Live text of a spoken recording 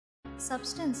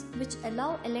Substances which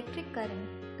allow electric current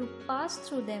to pass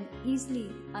through them easily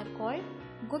are called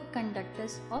good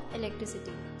conductors of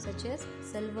electricity, such as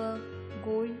silver,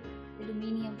 gold,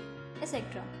 aluminium,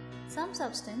 etc. Some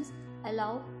substances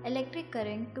allow electric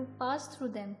current to pass through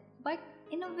them, but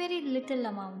in a very little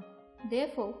amount.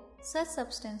 Therefore, such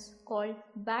substance called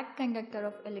bad conductor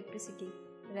of electricity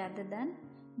rather than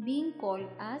being called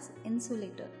as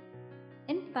insulator.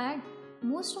 In fact,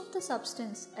 most of the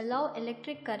substances allow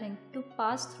electric current to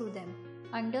pass through them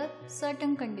under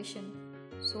certain conditions.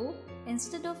 So,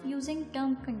 instead of using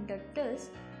term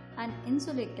conductors and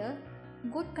insulator,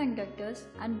 good conductors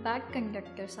and bad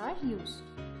conductors are used.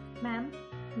 Ma'am,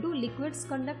 do liquids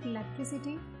conduct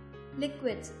electricity?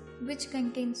 Liquids which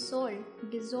contain salt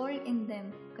dissolved in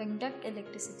them conduct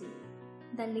electricity.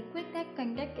 The liquid that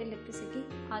conduct electricity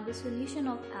are the solution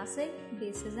of acid,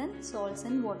 bases and salts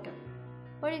in water.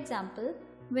 For example,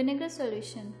 vinegar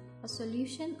solution, a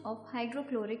solution of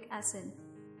hydrochloric acid.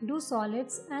 Do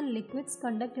solids and liquids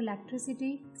conduct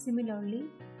electricity similarly?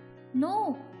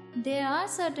 No, there are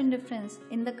certain differences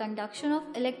in the conduction of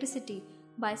electricity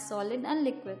by solid and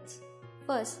liquids.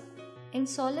 First, in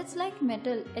solids like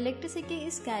metal, electricity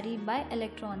is carried by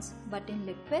electrons, but in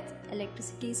liquids,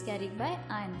 electricity is carried by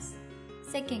ions.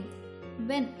 Second,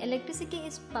 when electricity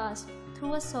is passed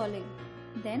through a solid,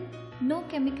 then no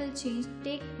chemical change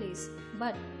takes place,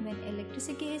 but when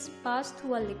electricity is passed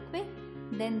through a liquid,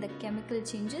 then the chemical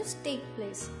changes take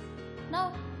place.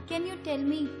 Now, can you tell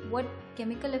me what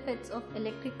chemical effects of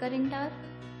electric current are?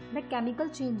 The chemical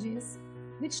changes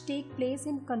which take place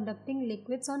in conducting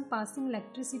liquids on passing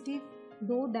electricity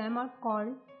through them are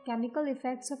called chemical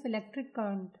effects of electric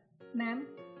current. Ma'am,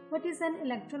 what is an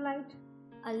electrolyte?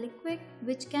 A liquid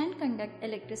which can conduct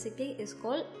electricity is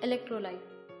called electrolyte.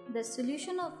 The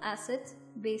solution of acids,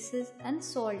 bases and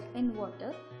salt in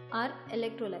water are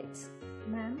electrolytes.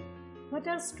 Ma'am, what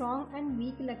are strong and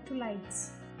weak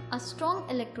electrolytes? A strong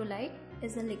electrolyte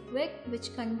is a liquid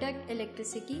which conducts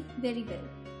electricity very well.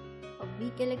 A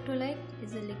weak electrolyte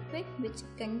is a liquid which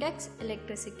conducts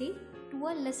electricity to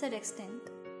a lesser extent.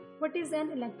 What is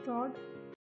an electrode?